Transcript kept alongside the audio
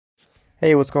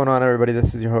Hey, what's going on, everybody?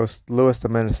 This is your host, Louis the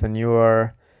Menace, and you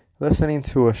are listening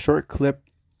to a short clip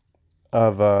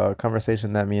of a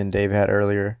conversation that me and Dave had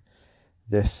earlier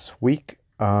this week.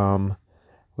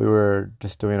 We were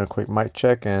just doing a quick mic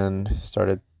check and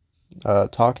started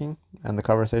talking, and the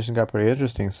conversation got pretty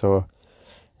interesting. So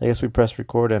I guess we pressed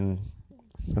record, and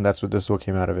that's what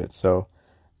came out of it. So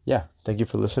yeah, thank you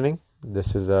for listening.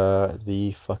 This is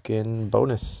the fucking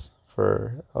bonus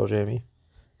for LJME.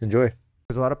 Enjoy.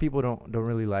 Because a lot of people don't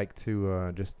really like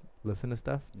to just listen to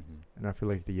stuff, and I feel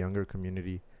like the younger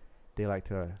community, they like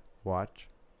to watch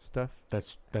stuff,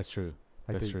 That's true.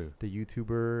 like That's true. the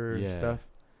YouTuber Yeah. stuff.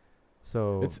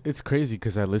 So It's crazy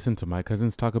because I listen to my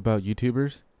cousins talk about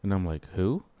YouTubers, and I'm like,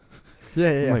 who?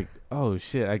 yeah. I'm like, oh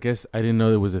shit. I guess I didn't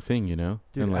know it was a thing, Dude,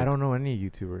 And like, I don't know any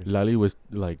YouTubers. Lali was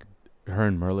like, her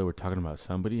and Merle were talking about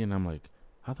somebody, and I'm like,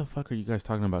 how the fuck are you guys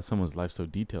talking about someone's life so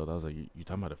detailed? I was like, you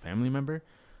talking about a family member?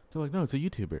 They're like, no, it's a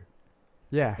YouTuber,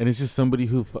 Yeah, and it's just somebody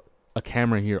who a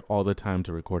camera here all the time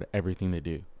to record everything they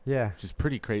do, yeah. which is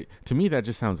pretty crazy. To me, that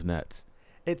just sounds nuts.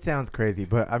 It sounds crazy,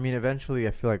 but I mean, eventually,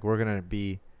 I feel like we're gonna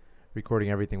be recording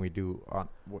everything we do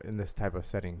in this type of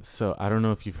setting. So I don't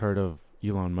know if you've heard of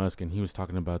Elon Musk, and he was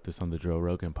talking about this on the Joe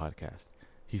Rogan podcast.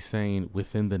 He's saying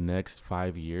within the next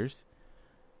 5 years,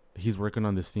 he's working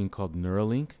on this thing called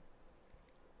Neuralink.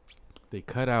 They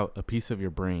cut out a piece of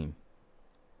your brain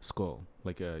skull,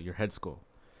 like your head skull,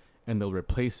 and they'll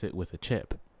replace it with a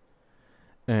chip.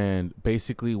 And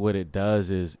basically what it does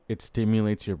is it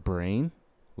stimulates your brain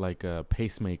like a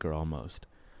pacemaker almost.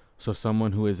 So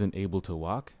someone who isn't able to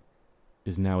walk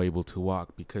is now able to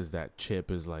walk because that chip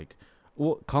is like,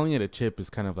 well, calling it a chip is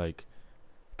kind of like,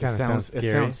 Kind of sounds scary,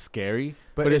 it sounds scary,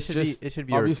 but but it it's should just be. It should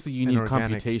be obviously you an need organic.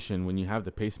 computation when you have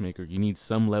the pacemaker. You need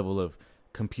some level of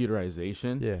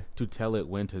computerization Yeah, to tell it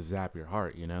when to zap your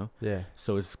heart, yeah,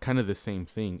 So it's kind of the same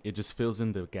thing. It just fills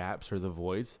in the gaps or the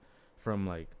voids from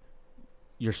like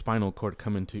your spinal cord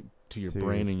coming to your Dude.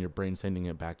 brain and your brain sending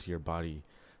it back to your body.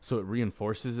 So it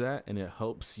reinforces that and it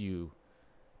helps you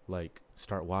like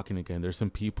start walking again. There's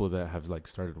some people that have like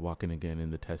started walking again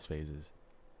in the test phases.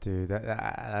 dude.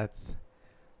 That's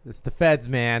it's the feds,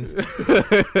 man. That's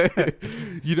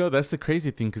the crazy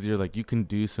thing because you're like, you can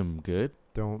do some good,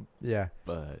 Don't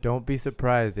but be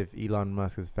surprised if Elon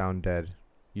Musk is found dead.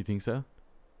 you think so?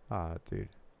 Ah, dude.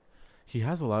 He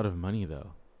has a lot of money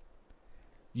though.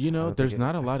 don't There's think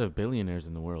not a lot of billionaires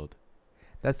in the world.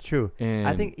 That's true. And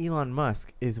I think Elon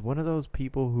Musk is one of those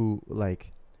people who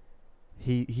like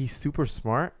he's super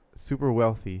smart, super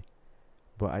wealthy,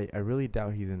 but I really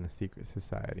doubt he's in a secret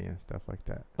society and stuff like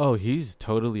that. oh, he's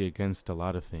totally against a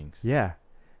lot of things. Yeah.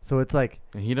 So it's like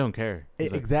And he don't care.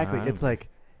 He's like, exactly. "Nah, I don't It's care." like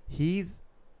he's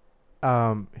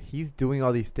he's doing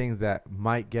all these things that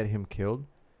might get him killed,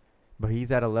 but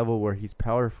he's at a level where he's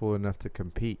powerful enough to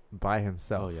compete by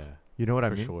himself. Oh yeah, You know what I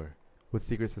for mean? sure. With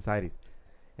secret societies.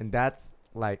 And that's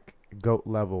like goat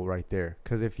level right there.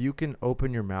 Because if you can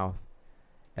open your mouth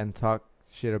and talk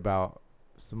shit about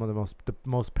some of the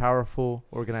most powerful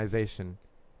organization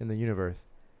in the universe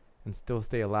and still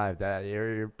stay alive, that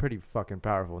you're pretty fucking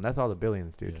powerful. And that's all the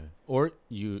billions, dude. Yeah. Or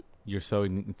you're so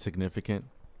insignificant,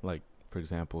 like for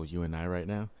example, you and I right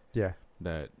now, Yeah.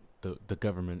 that the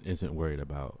government isn't worried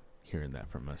about hearing that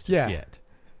from us just Yeah. yet.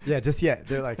 Yeah, just yet.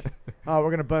 They're like, oh, we're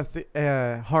going to bust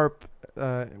the harp.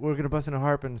 We're going to bust in a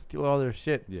harp and steal all their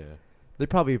shit. Yeah. They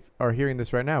probably are hearing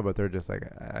this right now, but they're just like,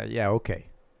 yeah, okay.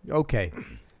 Okay.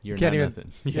 You're can't not even-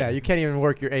 nothing. Yeah, you can't even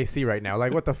work your AC right now.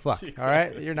 Like, what the fuck? All right,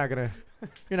 Exactly. you're not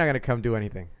gonna come do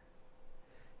anything.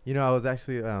 I was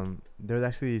actually there's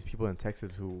actually these people in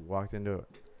Texas who walked into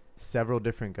several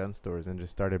different gun stores and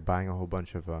just started buying a whole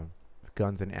bunch of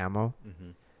guns and ammo,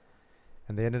 Mm-hmm.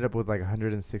 and they ended up with like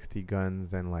 160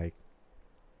 guns and like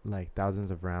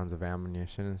thousands of rounds of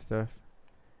ammunition and stuff.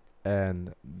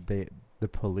 And the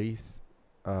police,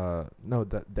 no,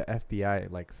 the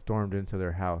FBI like stormed into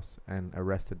their house and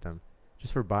arrested them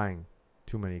just for buying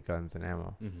too many guns and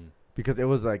ammo. Mm-hmm. Because it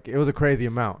was a crazy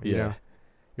amount, you Yeah.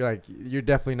 know. You're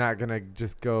definitely not gonna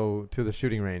just go to the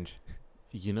shooting range.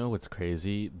 You know what's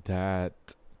crazy?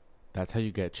 That's how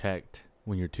you get checked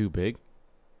when you're too big.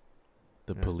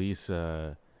 The Yeah. police,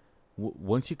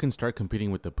 once you can start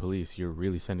competing with the police, you're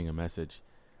really sending a message,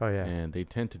 Oh yeah. and they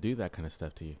tend to do that kind of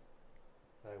stuff to you.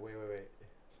 Like, wait.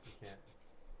 You can't.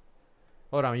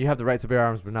 Hold on, you have the right to bear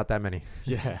arms, but not that many.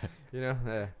 Yeah, Yeah.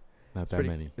 not It's that pretty,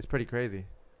 many. It's pretty crazy.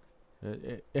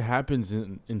 It happens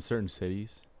in certain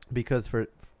cities. Because for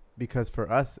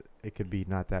us it could be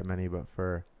not that many, but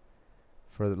for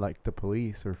like the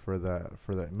police or for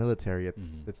the military,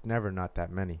 it's Mhm. it's never not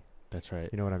that many. That's right.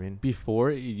 You know what I mean?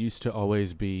 Before, it used to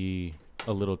always be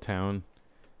a little town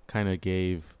kind of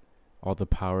gave all the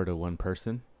power to one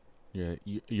person. Yeah,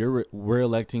 we're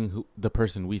electing the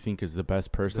person we think is the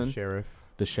best person,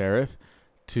 the sheriff,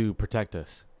 to protect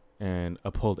us and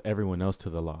uphold everyone else to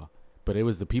the law. But it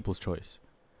was the people's choice.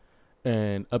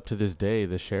 And up to this day,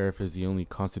 the sheriff is the only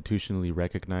constitutionally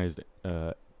recognized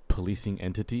policing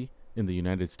entity in the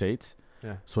United States.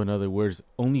 Yeah. So in other words,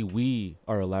 only we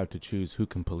are allowed to choose who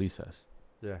can police us.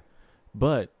 Yeah.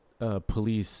 But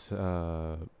police,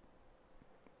 how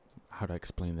do I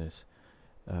explain this?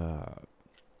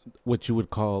 What you would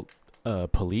call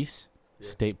police,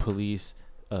 state police,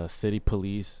 city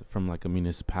police from like a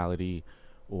municipality,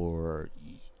 or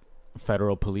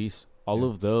federal police. All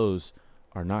of those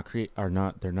are they're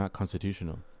not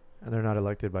constitutional, and they're not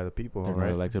elected by the people. They're not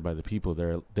elected by the people.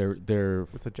 They're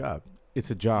it's a job. It's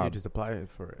a job. You just apply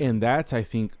for it. And that's, I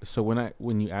think, so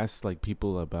when you ask like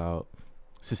people about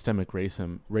systemic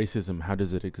racism, how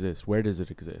does it exist? Where does it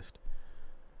exist?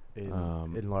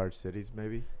 In large cities,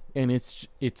 maybe. And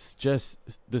it's just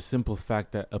the simple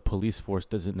fact that a police force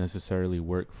doesn't necessarily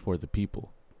work for the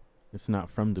people. It's not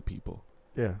from the people.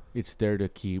 Yeah. It's there to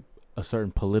keep a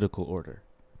certain political order.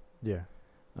 Yeah.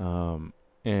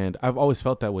 And I've always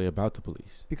felt that way about the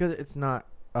police. Because it's not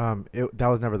that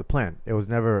was never the plan. It was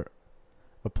never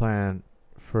a plan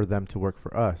for them to work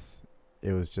for us.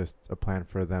 It was just a plan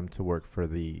for them to work for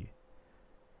the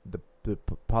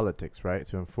politics, right?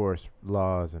 To enforce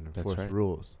laws and enforce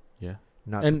rules. Yeah.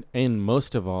 And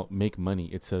most of all, make money.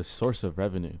 It's a source of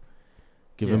revenue.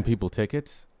 Giving people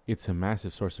tickets, it's a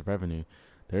massive source of revenue.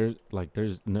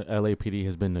 LAPD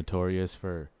has been notorious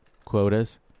for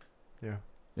quotas. Yeah.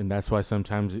 And that's why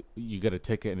sometimes you get a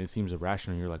ticket and it seems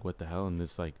irrational. You're like, what the hell? And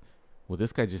it's like, well,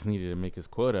 this guy just needed to make his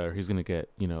quota, or he's going to get,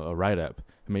 a write-up.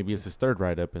 And maybe it's his third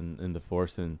write-up in the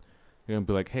force, and you're going to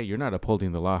be like, hey, you're not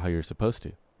upholding the law how you're supposed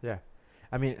to. Yeah.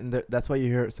 I mean, and that's why you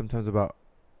hear sometimes about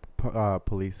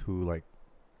police who, like,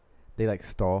 they, like,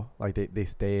 stall. Like, they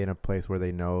stay in a place where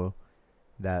they know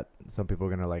that some people are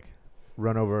going to, like,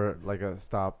 run over, like, a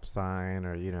stop sign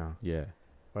or, Yeah.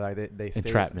 Or, like, they stay.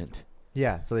 Entrapment.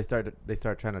 Yeah, so they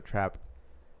start trying to trap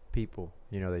people.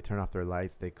 They turn off their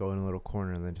lights, they go in a little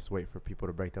corner, and then just wait for people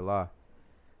to break the law,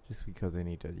 just because they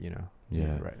need to, they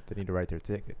need to write their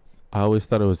tickets. I always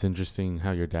thought it was interesting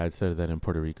how your dad said that in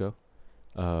Puerto Rico,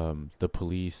 the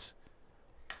police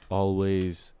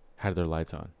always had their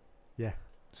lights on. Yeah.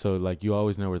 So like you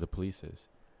always know where the police is,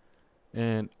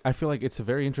 and I feel like it's a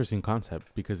very interesting concept,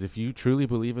 because if you truly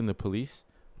believe in the police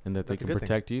and that they can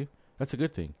protect you, that's a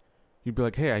good thing. You'd be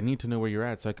like, hey, I need to know where you're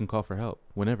at so I can call for help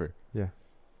whenever. Yeah.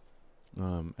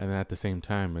 And then at the same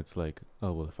time, it's like,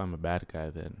 oh, well, if I'm a bad guy,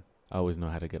 then I always know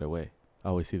how to get away. I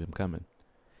always see them coming.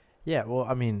 Yeah, well,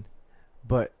 I mean,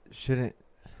 but shouldn't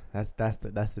that's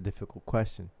the difficult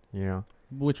question,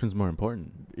 Which one's more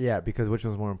important? Yeah, because which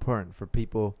one's more important for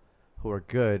people who are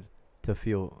good to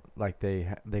feel like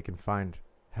they can find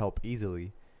help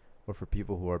easily, or for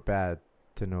people who are bad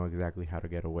to know exactly how to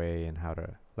get away and how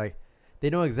to, like, they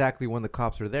know exactly when the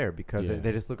cops are there, because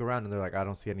they just look around and they're like, I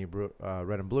don't see any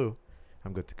red and blue,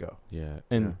 I'm good to go. Yeah,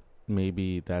 and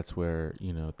maybe that's where,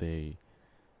 they,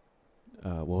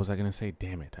 what was I going to say?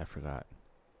 Damn it, I forgot.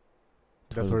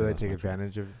 That's where they take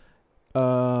advantage of?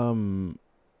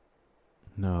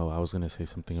 No, I was going to say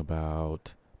something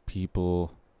about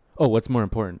people. Oh, what's more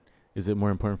important? Is it more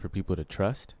important for people to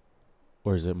trust,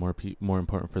 or is it more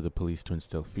important for the police to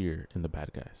instill fear in the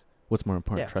bad guys? What's more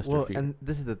important, trust or fear? And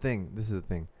this is the thing.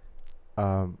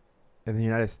 In the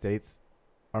United States,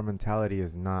 our mentality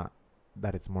is not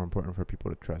that it's more important for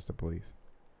people to trust the police,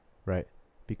 right?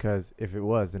 Because if it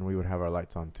was, then we would have our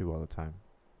lights on too all the time.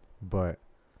 But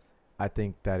I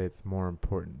think that it's more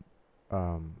important.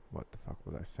 What the fuck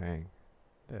was I saying?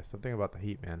 There's something about the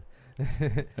heat, man.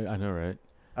 I know, right?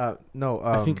 No.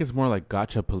 I think it's more like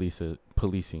gotcha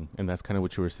policing, and that's kind of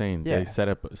what you were saying. Yeah. They set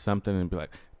up something and be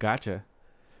like, gotcha.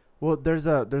 Well, there's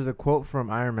a quote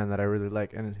from Iron Man that I really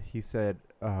like, and he said,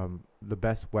 the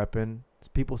best weapon,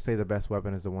 people say the best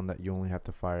weapon is the one that you only have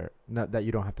to fire, not that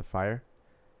you don't have to fire.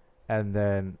 And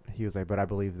then he was like, but I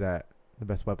believe that the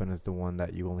best weapon is the one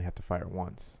that you only have to fire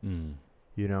once. Mm-hmm.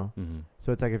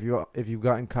 So it's like if you've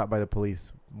gotten caught by the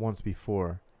police once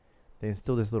before, they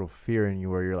instill this little fear in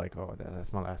you where you're like, oh,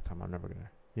 that's my last time. I'm never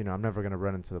gonna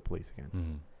run into the police again.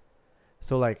 Mm-hmm.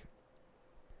 So like,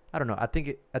 I don't know. I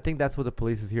think that's what the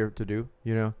police is here to do.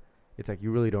 It's like,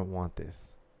 you really don't want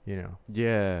this.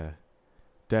 Yeah,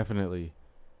 definitely.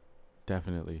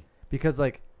 Because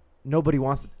like, nobody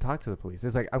wants to talk to the police.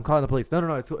 It's like, I'm calling the police.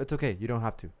 No, it's okay. You don't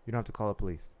have to. You don't have to call the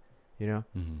police.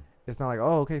 Mm-hmm. It's not like,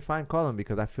 oh, okay, fine, call them,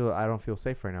 because I don't feel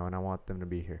safe right now and I want them to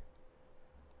be here.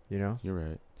 You're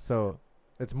right. So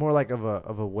it's more like of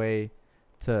a way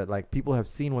to like people have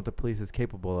seen what the police is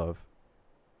capable of,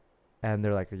 and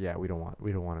they're like, yeah, we don't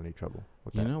want any trouble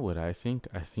with You that. know what I think?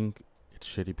 I think it's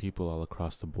shitty people all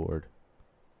across the board.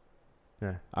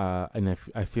 Yeah. And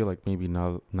I feel like maybe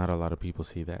not a lot of people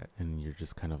see that, and you're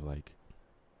just kind of like,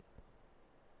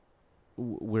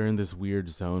 we're in this weird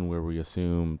zone where we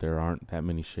assume there aren't that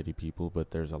many shitty people,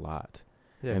 but there's a lot.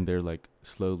 Yeah. And they're like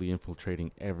slowly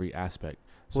infiltrating every aspect.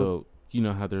 So Well, you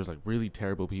know how there's like really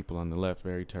terrible people on the left,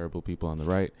 very terrible people on the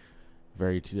right,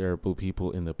 very terrible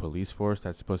people in the police force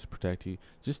that's supposed to protect you.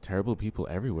 Just terrible people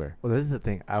everywhere. well, this is the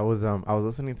thing. I was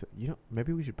listening to,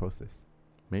 maybe we should post this.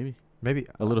 Maybe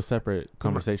a little separate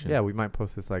conversation. Yeah, we might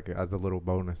post this like as a little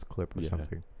bonus clip or Yeah.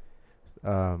 something.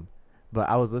 But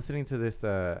I was listening to this.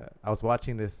 I was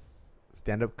watching this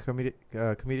stand-up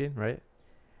comedian, right?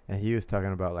 And he was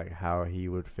talking about like how he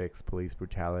would fix police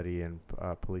brutality and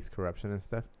police corruption and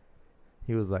stuff.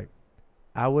 He was like,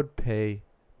 I would pay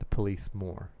the police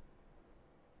more.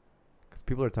 Because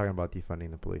people are talking about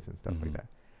defunding the police and stuff like Mhm. that.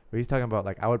 But he's talking about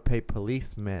like, I would pay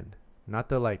policemen, not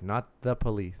the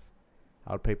police.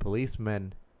 I would pay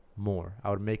policemen more. I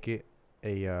would make it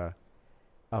a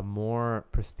more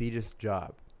prestigious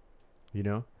job. You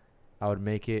know, I would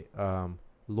make it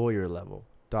lawyer level,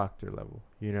 doctor level.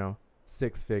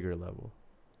 6-figure level.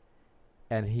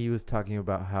 And he was talking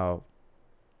about how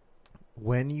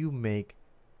when you make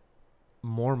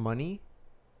more money,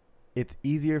 it's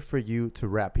easier for you to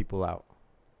rat people out.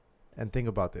 And think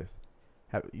about this.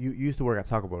 You used to work at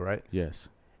Taco Bell, right? Yes.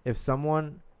 If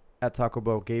someone at Taco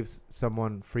Bell gave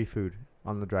someone free food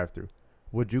on the drive-thru,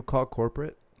 would you call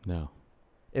corporate? No.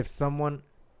 If someone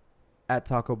at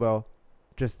Taco Bell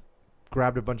just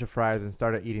grabbed a bunch of fries and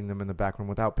started eating them in the back room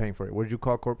without paying for it, would you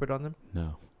call corporate on them?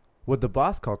 No. Would the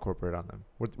boss call corporate on them?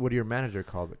 Would your manager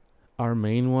call it? Our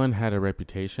main one had a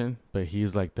reputation, but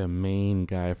he's like the main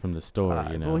guy from the store,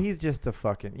 Well, he's just a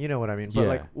fucking, you know what I mean? But Yeah.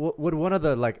 like, would one of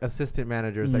the like assistant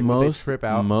managers like would they trip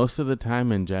out? Most of the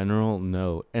time in general,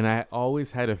 no. And I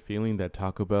always had a feeling that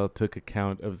Taco Bell took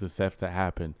account of the theft that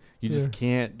happened. You just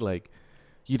can't like,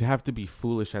 you'd have to be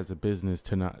foolish as a business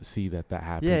to not see that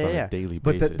happens on a daily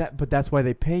basis. But that's why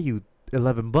they pay you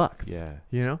 $11.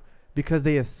 Yeah. Because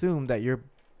they assume that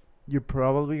you're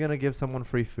probably gonna give someone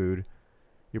free food.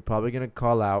 You're probably gonna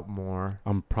call out more.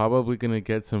 I'm probably gonna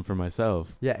get some for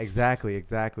myself. Yeah, exactly.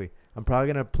 I'm probably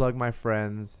gonna plug my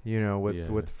friends,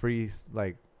 with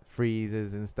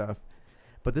freezes and stuff.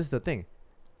 But this is the thing.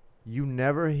 You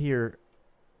never hear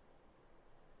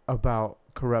about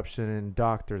corruption in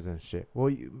doctors and shit. Well,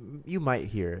 you might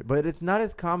hear it, but it's not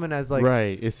as common as like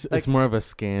right. It's more of a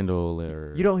scandal,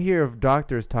 or you don't hear of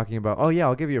doctors talking about, oh yeah,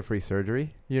 I'll give you a free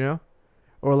surgery,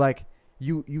 or like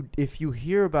you if you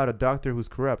hear about a doctor who's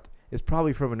corrupt, it's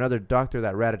probably from another doctor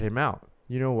that ratted him out.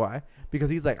 You know why? Because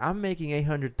he's like, I'm making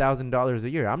 $800,000 a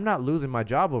year. I'm not losing my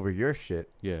job over your shit.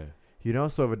 Yeah.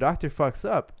 So if a doctor fucks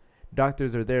up,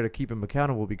 doctors are there to keep him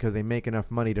accountable because they make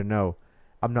enough money to know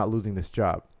I'm not losing this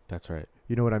job. That's right.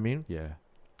 You know what I mean? Yeah.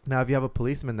 Now, if you have a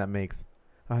policeman that makes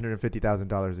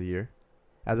 $150,000 a year,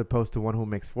 as opposed to one who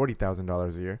makes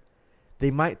 $40,000 a year, they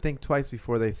might think twice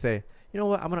before they say, you know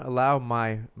what, I'm gonna allow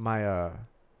my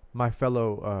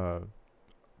fellow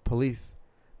police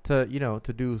to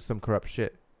do some corrupt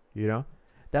shit.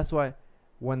 That's why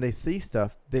when they see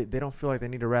stuff, they don't feel like they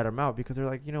need to rat them out because they're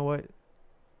like, you know what,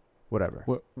 whatever.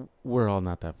 We're all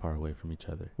not that far away from each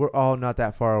other. We're all not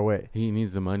that far away. He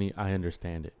needs the money. I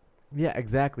understand it. Yeah,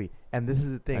 exactly. And this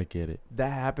is the thing. I get it.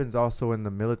 That happens also in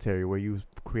the military where you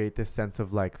create this sense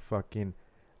of like fucking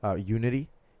unity.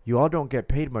 You all don't get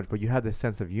paid much, but you have this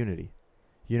sense of unity.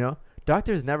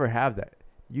 Doctors never have that.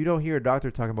 You don't hear a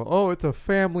doctor talking about, oh, it's a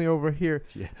family over here.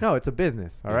 Yeah. No, it's a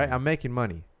business. All right. Yeah. I'm making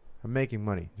money.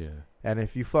 Yeah. And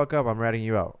if you fuck up, I'm ratting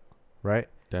you out. Right.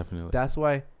 Definitely. That's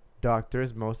why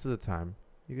doctors, most of the time,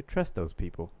 you could trust those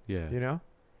people. Yeah.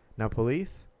 Now,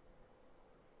 police,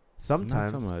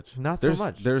 sometimes. Not so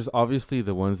much. There's obviously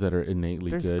the ones that are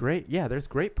innately there's good. There's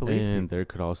great police And people. there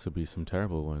could also be some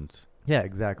terrible ones. Yeah,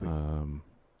 exactly.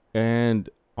 And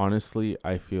honestly,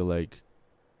 I feel like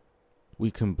we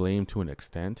can blame to an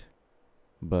extent,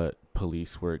 but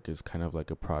police work is kind of like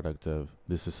a product of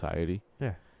this society.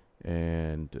 Yeah.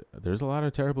 And there's a lot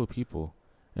of terrible people.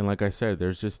 And like I said,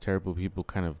 there's just terrible people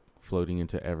kind of floating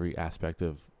into every aspect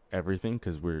of everything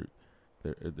because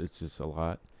it's just a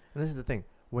lot. And this is the thing.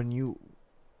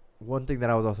 One thing that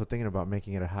I was also thinking about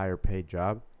making it a higher paid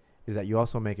job is that you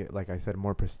also make it, like I said,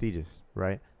 more prestigious,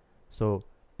 right? So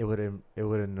it would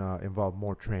involve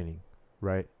more training,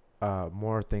 right?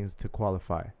 More things to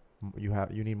qualify.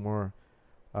 You need more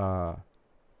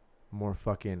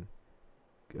fucking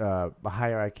a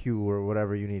higher IQ or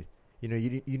whatever you need You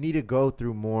need to go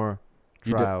through more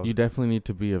trials. You definitely need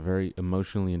to be a very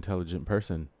emotionally intelligent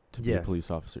person to be a police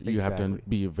officer. You have to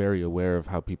be very aware of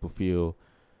how people feel.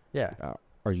 Yeah.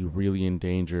 Are you really in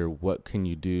danger? What can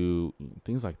you do?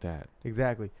 Things like that.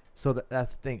 Exactly. So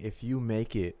that's the thing. If you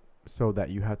make it so that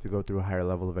you have to go through a higher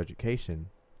level of education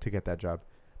to get that job,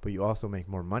 but you also make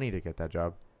more money to get that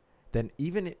job, then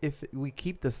even if we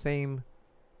keep the same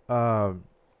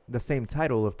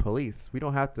title of police, we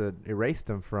don't have to erase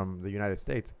them from the United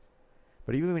States.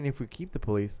 But even if we keep the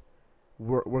police,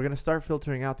 we're gonna start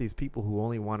filtering out these people who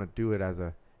only want to do it as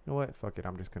a, you know what, fuck it,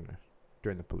 I'm just gonna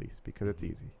join the police because it's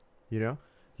easy, you know?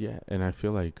 Yeah, and I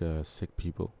feel like sick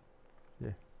people.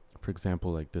 Yeah. For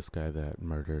example, like this guy that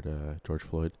murdered George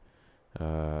Floyd.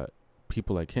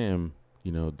 People like him,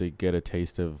 they get a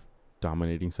taste of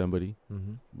dominating somebody,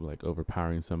 like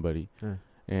overpowering somebody,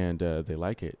 and they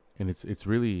like it. And it's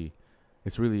really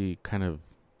kind of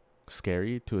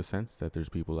scary to a sense that there's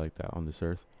people like that on this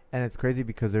earth. And it's crazy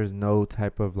because there's no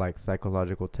type of like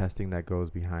psychological testing that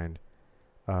goes behind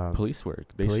police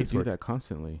work. They should do that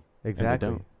constantly.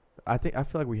 Exactly. I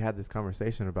feel like we had this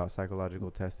conversation about psychological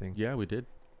testing. Yeah, we did.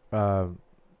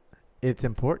 It's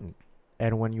important,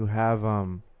 and when you have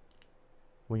a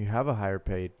higher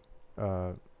paid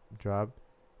job,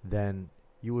 then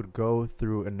you would go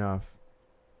through enough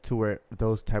to where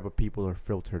those type of people are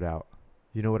filtered out.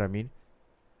 You know what I mean?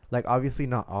 Like, obviously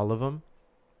not all of them,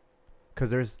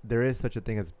 because there is such a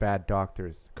thing as bad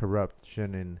doctors,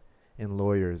 corruption in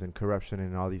lawyers, and corruption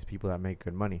in all these people that make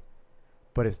good money.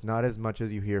 But it's not as much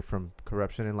as you hear from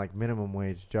corruption in like minimum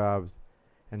wage jobs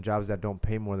and jobs that don't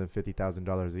pay more than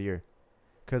 $50,000 a year.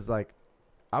 Because, like,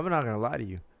 I'm not going to lie to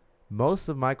you. Most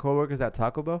of my coworkers at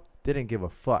Taco Bell didn't give a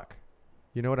fuck.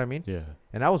 You know what I mean? Yeah.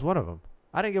 And I was one of them.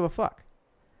 I didn't give a fuck.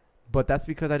 But that's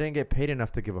because I didn't get paid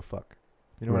enough to give a fuck.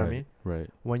 You know what I mean? Right.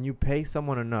 When you pay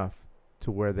someone enough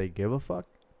to where they give a fuck,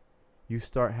 you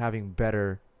start having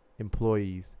better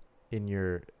employees in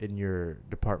your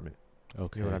department.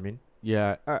 Okay. You know what I mean?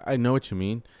 Yeah, I know what you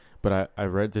mean, but I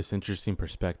read this interesting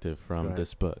perspective from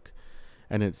this book,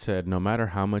 and it said no matter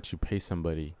how much you pay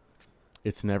somebody,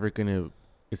 it's never gonna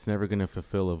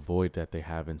fulfill a void that they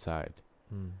have inside,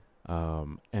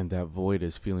 and that void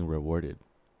is feeling rewarded.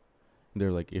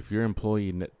 They're like, if your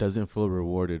employee doesn't feel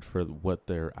rewarded for what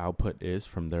their output is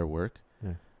from their work,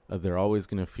 they're always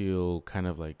gonna feel kind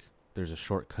of like there's a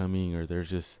shortcoming or there's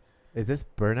just. Is this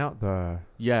Burnout? Burnout.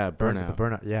 The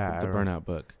Burnout. Yeah, the Burnout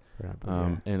book.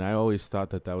 And I always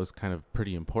thought that was kind of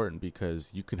pretty important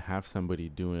because you can have somebody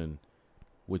doing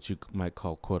what you might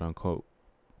call quote unquote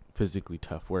physically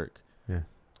tough work. Yeah.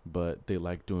 But they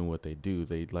like doing what they do.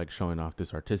 They like showing off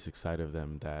this artistic side of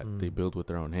them that they build with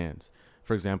their own hands.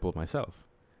 For example, myself,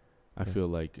 I feel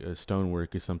like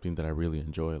stonework is something that I really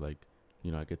enjoy. Like,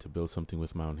 I get to build something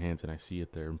with my own hands and I see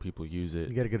it there and people use it.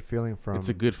 You get a good feeling from. It's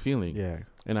a good feeling. Yeah.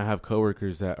 And I have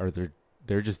coworkers that are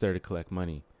they're just there to collect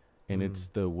money. And it's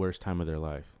the worst time of their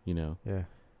life, Yeah.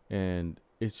 And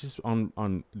it's just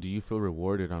on do you feel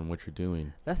rewarded on what you're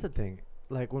doing? That's the thing.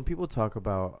 Like, when people talk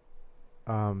about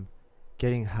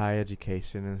getting high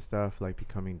education and stuff, like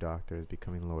becoming doctors,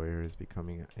 becoming lawyers,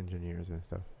 becoming engineers and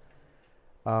stuff.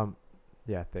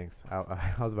 Yeah, thanks.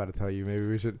 I was about to tell you, maybe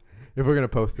we should, if we're going to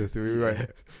post this, we right.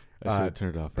 I should have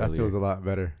turned it off earlier. That feels a lot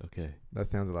better. Okay. That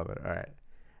sounds a lot better.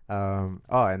 All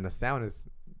right. And the sound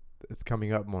it's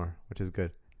coming up more, which is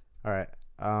good. All right.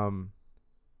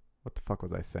 What the fuck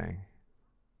was I saying?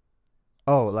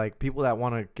 Oh, like people that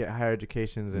want to get higher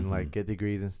educations and like get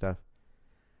degrees and stuff.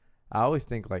 I always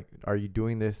think, like, are you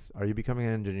doing this? Are you becoming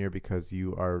an engineer because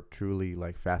you are truly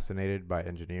like fascinated by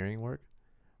engineering work,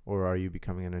 or are you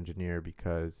becoming an engineer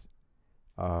because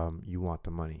you want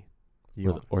the money,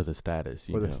 or the status,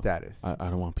 the status? I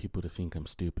don't want people to think I'm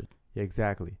stupid. Yeah,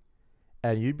 exactly.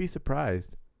 And you'd be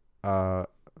surprised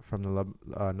from the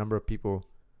number of people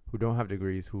who don't have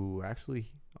degrees who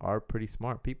actually are pretty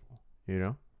smart people,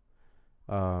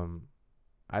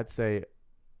 I'd say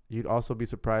you'd also be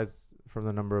surprised from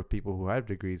the number of people who have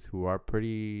degrees who are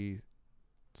pretty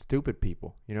stupid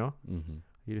people, You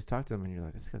just talk to them and you're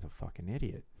like, this guy's a fucking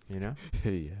idiot, Yeah.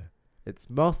 It's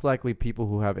most likely people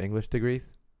who have English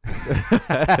degrees.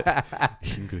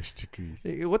 English degrees.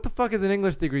 What the fuck is an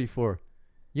English degree for?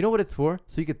 You know what it's for?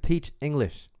 So you could teach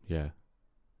English. Yeah.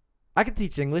 I could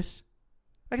teach English.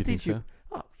 I can teach you. So?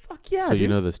 Oh, fuck yeah, So dude. You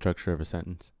know the structure of a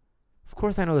sentence? Of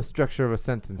course I know the structure of a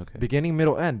sentence. Okay. Beginning,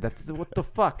 middle, end. That's what the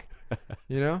fuck?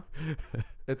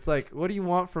 It's like, what do you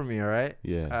want from me, all right?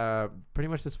 Yeah. Pretty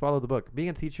much just follow the book. Being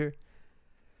a teacher.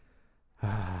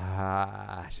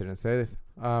 I shouldn't say this.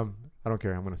 I don't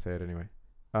care. I'm going to say it anyway.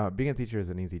 Being a teacher is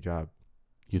an easy job.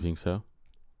 You think so?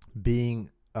 Being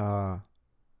uh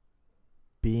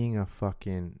being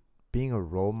a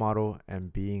role model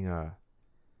and being a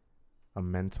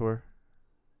mentor,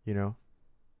 you know,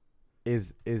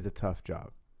 is a tough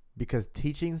job, because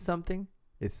teaching something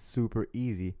is super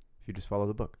easy if you just follow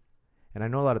the book. And I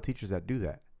know a lot of teachers that do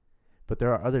that, but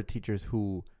there are other teachers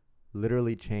who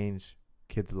literally change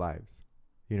kids' lives,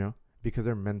 you know, because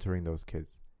they're mentoring those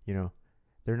kids, you know.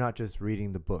 They're not just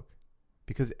reading the book,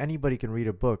 because anybody can read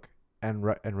a book and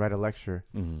write a lecture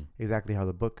exactly how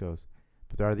the book goes.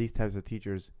 But there are these types of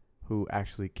teachers who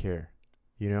actually care,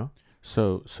 you know?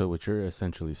 So what you're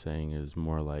essentially saying is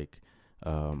more like,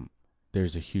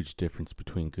 there's a huge difference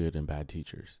between good and bad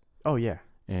teachers. Oh, yeah.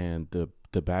 And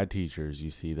the bad teachers,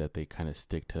 you see that they kind of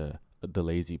stick to the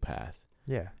lazy path.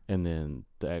 Yeah. And then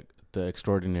the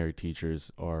extraordinary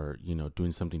teachers are, you know,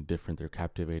 doing something different. They're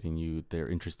captivating you. They're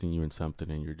interesting you in something,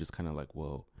 and you're just kind of like,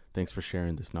 whoa, thanks for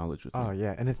sharing this knowledge with me. Oh,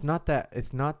 yeah. And it's not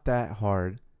that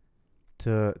hard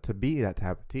to be that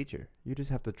type of teacher. You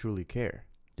just have to truly care.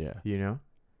 Yeah. You know?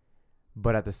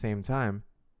 But at the same time,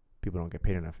 people don't get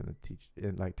paid enough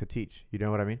to teach. You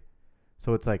know what I mean?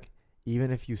 So it's like,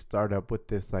 even if you start up with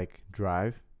this like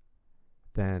drive,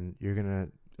 then you're gonna.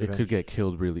 It could get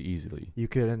killed really easily. You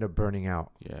could end up burning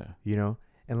out. Yeah. You know,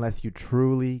 unless you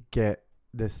truly get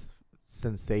this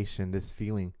sensation, this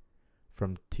feeling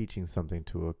from teaching something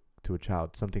to a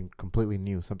child, something completely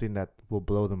new, something that will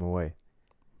blow them away.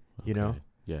 Okay. You know?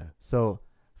 Yeah. So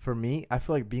for me, I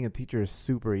feel like being a teacher is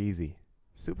super easy.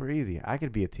 Super easy. I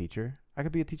could be a teacher. I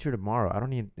could be a teacher tomorrow. I don't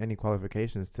need any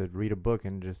qualifications to read a book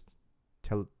and just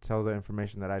tell the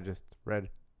information that I just read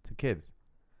to kids.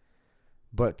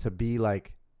 But to be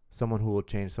like someone who will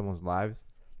change someone's lives,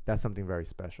 that's something very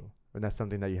special. And that's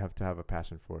something that you have to have a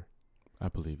passion for. I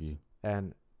believe you.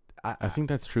 And I think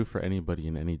that's true for anybody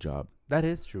in any job. That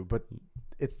is true. But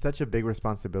it's such a big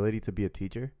responsibility to be a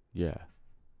teacher. Yeah.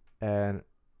 And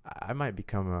I might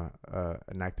become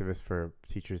an activist for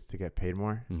teachers to get paid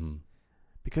more. Mm-hmm.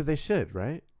 Because they should,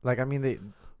 right? Like, I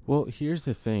mean, Well, here's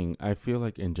the thing. I feel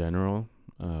like in general,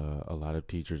 a lot of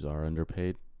teachers are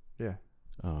underpaid. Yeah.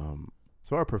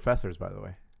 So are professors, by the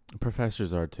way.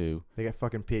 Professors are too. They get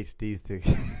fucking PhDs to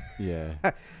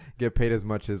Yeah. get paid as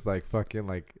much as like fucking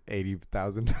like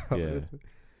 $80,000. Yeah. It's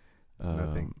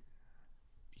nothing.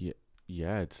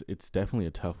 Yeah. It's definitely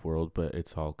a tough world, but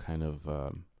it's all kind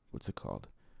of what's it called?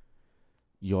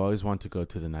 You always want to go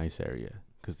to the nice area,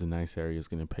 because the nice area is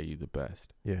going to pay you the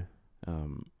best. Yeah.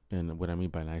 And what I mean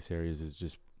by nice areas is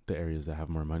just the areas that have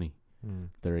more money. Mm.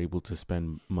 They're able to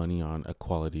spend money on a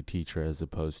quality teacher, as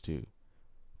opposed to,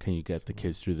 can you get the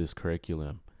kids through this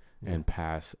curriculum and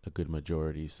pass a good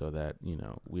majority, so that, you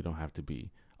know, we don't have to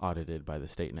be audited by the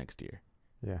state next year.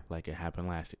 Yeah. Like it happened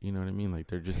last year. You know what I mean? Like,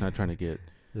 they're just not trying to get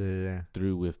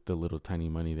through with the little tiny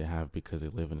money they have, because they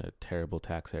live in a terrible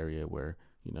tax area where,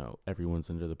 you know, everyone's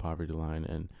under the poverty line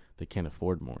and they can't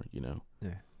afford more, you know?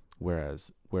 Yeah.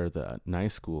 Whereas where the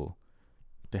nice school,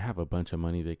 they have a bunch of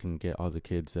money. They can get all the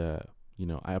kids, you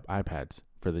know, iPads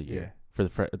for the year. For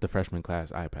the freshman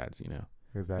class, iPads, you know?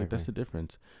 Exactly. Like, that's the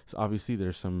difference. So obviously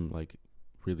there's some like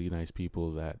really nice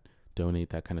people that donate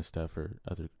that kind of stuff for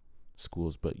other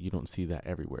schools, but you don't see that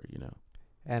everywhere, you know?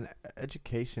 And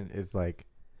education is like,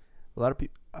 a lot of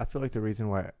people, I feel like the reason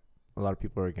why a lot of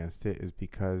people are against it is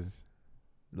because,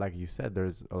 like you said,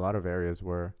 there's a lot of areas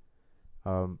where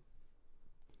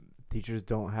teachers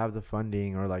don't have the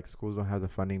funding, or like schools don't have the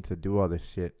funding to do all this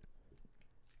shit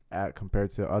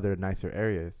compared to other nicer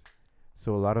areas.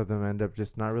 So a lot of them end up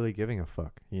just not really giving a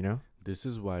fuck, you know? This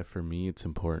is why for me it's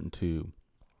important to,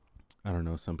 I don't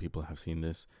know, some people have seen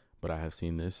this, but I have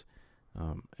seen this.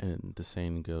 And the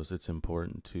saying goes, it's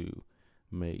important to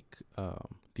make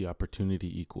the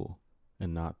opportunity equal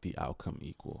and not the outcome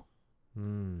equal.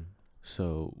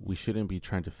 So we shouldn't be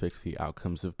trying to fix the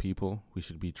outcomes of people. We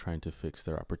should be trying to fix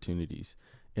their opportunities.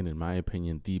 And in my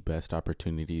opinion, the best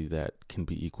opportunity that can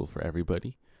be equal for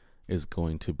everybody is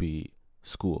going to be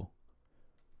school.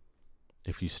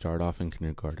 If you start off in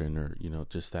kindergarten, or, you know,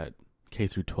 just that K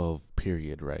through 12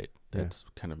 period, right? That's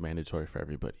kind of mandatory for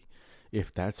everybody.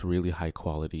 If that's really high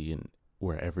quality and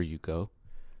wherever you go,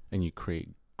 and you create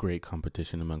great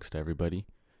competition amongst everybody,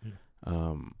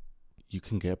 you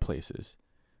can get places,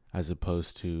 as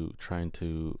opposed to trying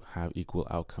to have equal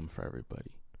outcome for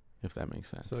everybody, if that makes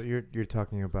sense. So you're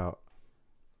talking about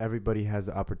everybody has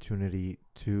the opportunity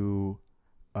to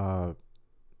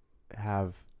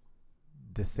have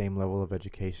the same level of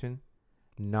education,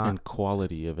 not and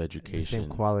quality of education. The same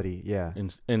quality, yeah.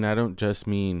 And I don't just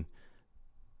mean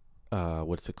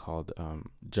what's it called?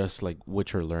 Just like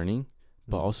what you're learning,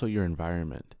 but also your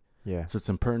environment. Yeah. So it's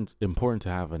important to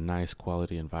have a nice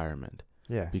quality environment.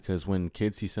 Yeah. Because when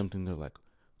kids see something, they're like,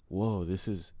 whoa, this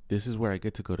is where I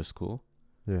get to go to school.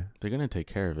 Yeah. They're going to take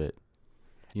care of it,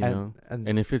 you know?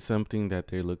 And if it's something that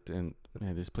they looked and,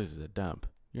 man, this place is a dump,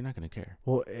 you're not going to care.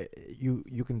 Well,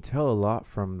 you can tell a lot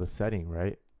from the setting,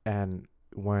 right? And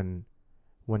when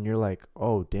you're like,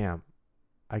 oh, damn,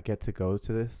 I get to go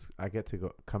to this. I get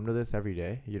to come to this every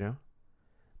day, you know?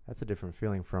 That's a different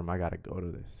feeling from I got to go to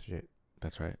this shit.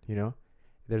 That's right. You know?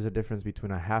 There's a difference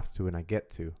between I have to and I get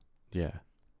to. Yeah.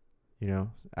 You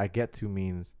know? I get to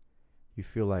means you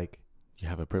feel like you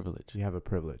have a privilege. You have a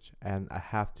privilege. And I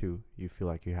have to, you feel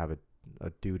like you have a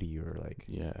duty or like...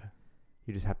 Yeah.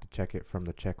 You just have to check it from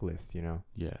the checklist, you know?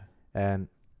 Yeah. And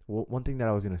one thing that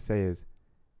I was going to say is,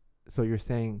 so you're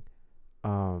saying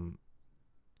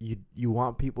you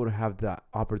want people to have the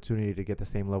opportunity to get the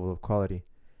same level of quality,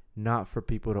 not for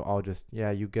people to all just, yeah,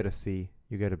 you get a C,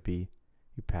 you get a B,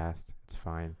 you passed, it's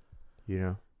fine, you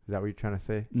know? Is that what you're trying to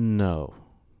say? No.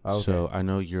 Oh, okay. So I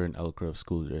know you're in Elk Grove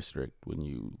School District when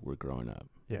you were growing up.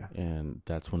 Yeah. And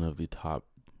that's one of the top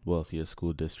wealthiest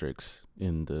school districts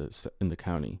in the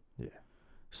county. Yeah.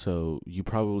 So you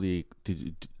probably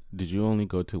did you only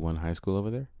go to one high school over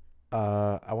there?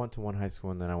 I went to one high school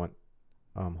and then I went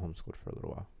homeschooled for a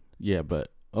little while. Yeah,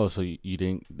 but so you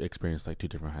didn't experience like two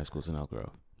different high schools in Elk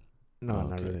Grove? No,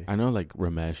 not really. I know like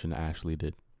Ramesh and Ashley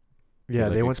did. Yeah,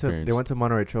 like they went to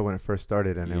Monterey Trail when it first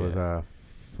started, and it was a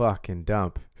fucking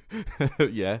dump.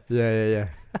 Yeah. Yeah.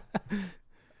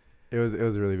 It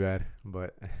was really bad,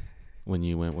 but when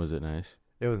you went, was it nice?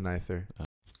 It was nicer.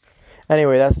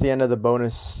 Anyway, that's the end of the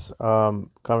bonus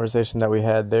conversation that we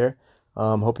had there.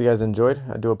 Hope you guys enjoyed.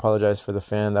 I do apologize for the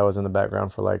fan that was in the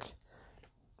background for like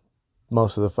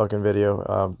most of the fucking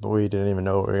video. We didn't even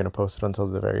know we were going to post it until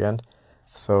the very end.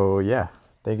 So yeah,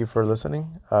 thank you for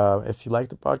listening. If you like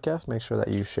the podcast, make sure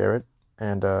that you share it.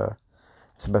 And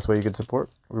it's the best way you can support.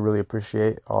 We really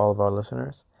appreciate all of our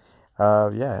listeners.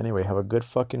 Yeah, anyway, have a good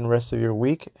fucking rest of your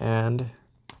week and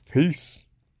peace.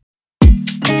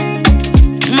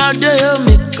 My day, oh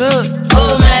me good,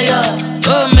 oh my God,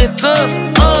 oh me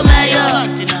good, oh my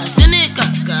God. Tina Sinica,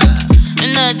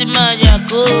 Minati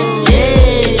Majako,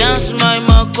 yeah, dance my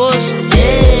Makoso,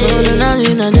 yeah, no,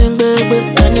 nothing, baby,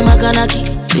 Kani Makanaki,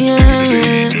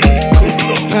 yeah.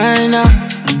 Right now,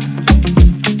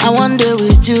 I want day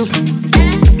with you.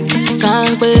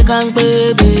 Can't pay,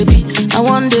 baby. I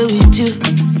want day with you,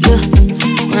 yeah.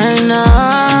 Right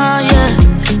now, yeah,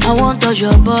 I want touch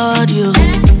your body, oh.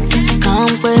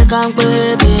 Can't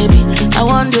pay, baby. I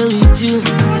want to with you.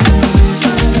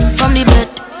 From the bed,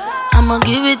 I'ma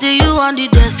give it to you on the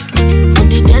desk. From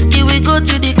the desk, we go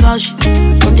to the couch.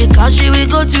 From the couch, we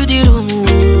go to the room.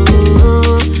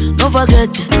 Oh, don't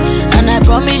forget, and I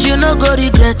promise you no go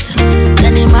regret.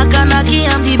 Then in Makanaki,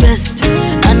 I'm the best,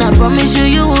 and I promise you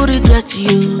you will regret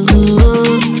you.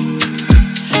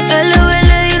 Hello,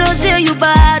 you don't say you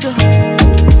bad.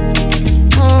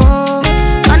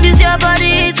 And this your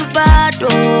body too bad,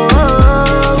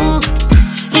 oh.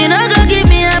 You know go give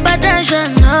me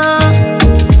hypertension, no.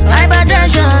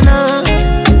 Hypertension, no.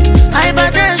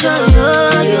 Hypertension,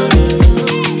 yo.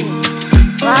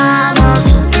 Vamos,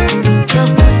 yo.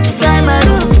 Inside my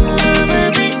room, oh,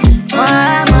 baby.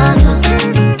 Vamos,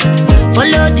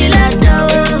 follow the ladder,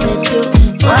 oh, baby.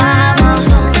 Vamos,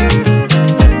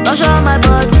 touch on my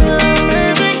body, oh,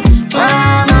 baby.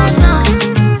 Vamos,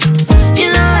 you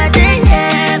know I did,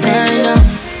 yeah, baby.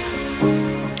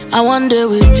 I want day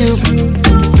with you.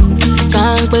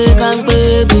 Can't pay,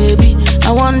 baby.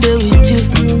 I want day with you,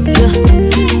 yeah.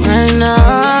 Right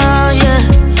now, yeah.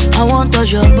 I want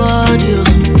touch your body, oh.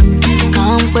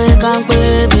 Can't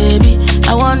pay, baby.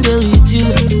 I want day with you.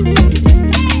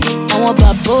 I want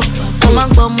babo. Come on,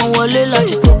 come on, wale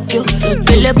lati Tokyo.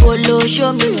 Ele polo,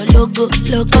 show me your logo. Me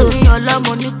your love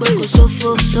money, go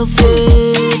sofo.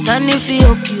 Tani fi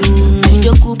okyo.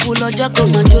 Your kupu loja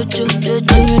come and jojo.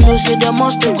 You know say they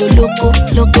must go loco.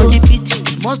 The pity,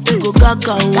 they must go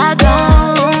gaga.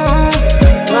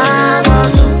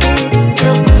 Vamos.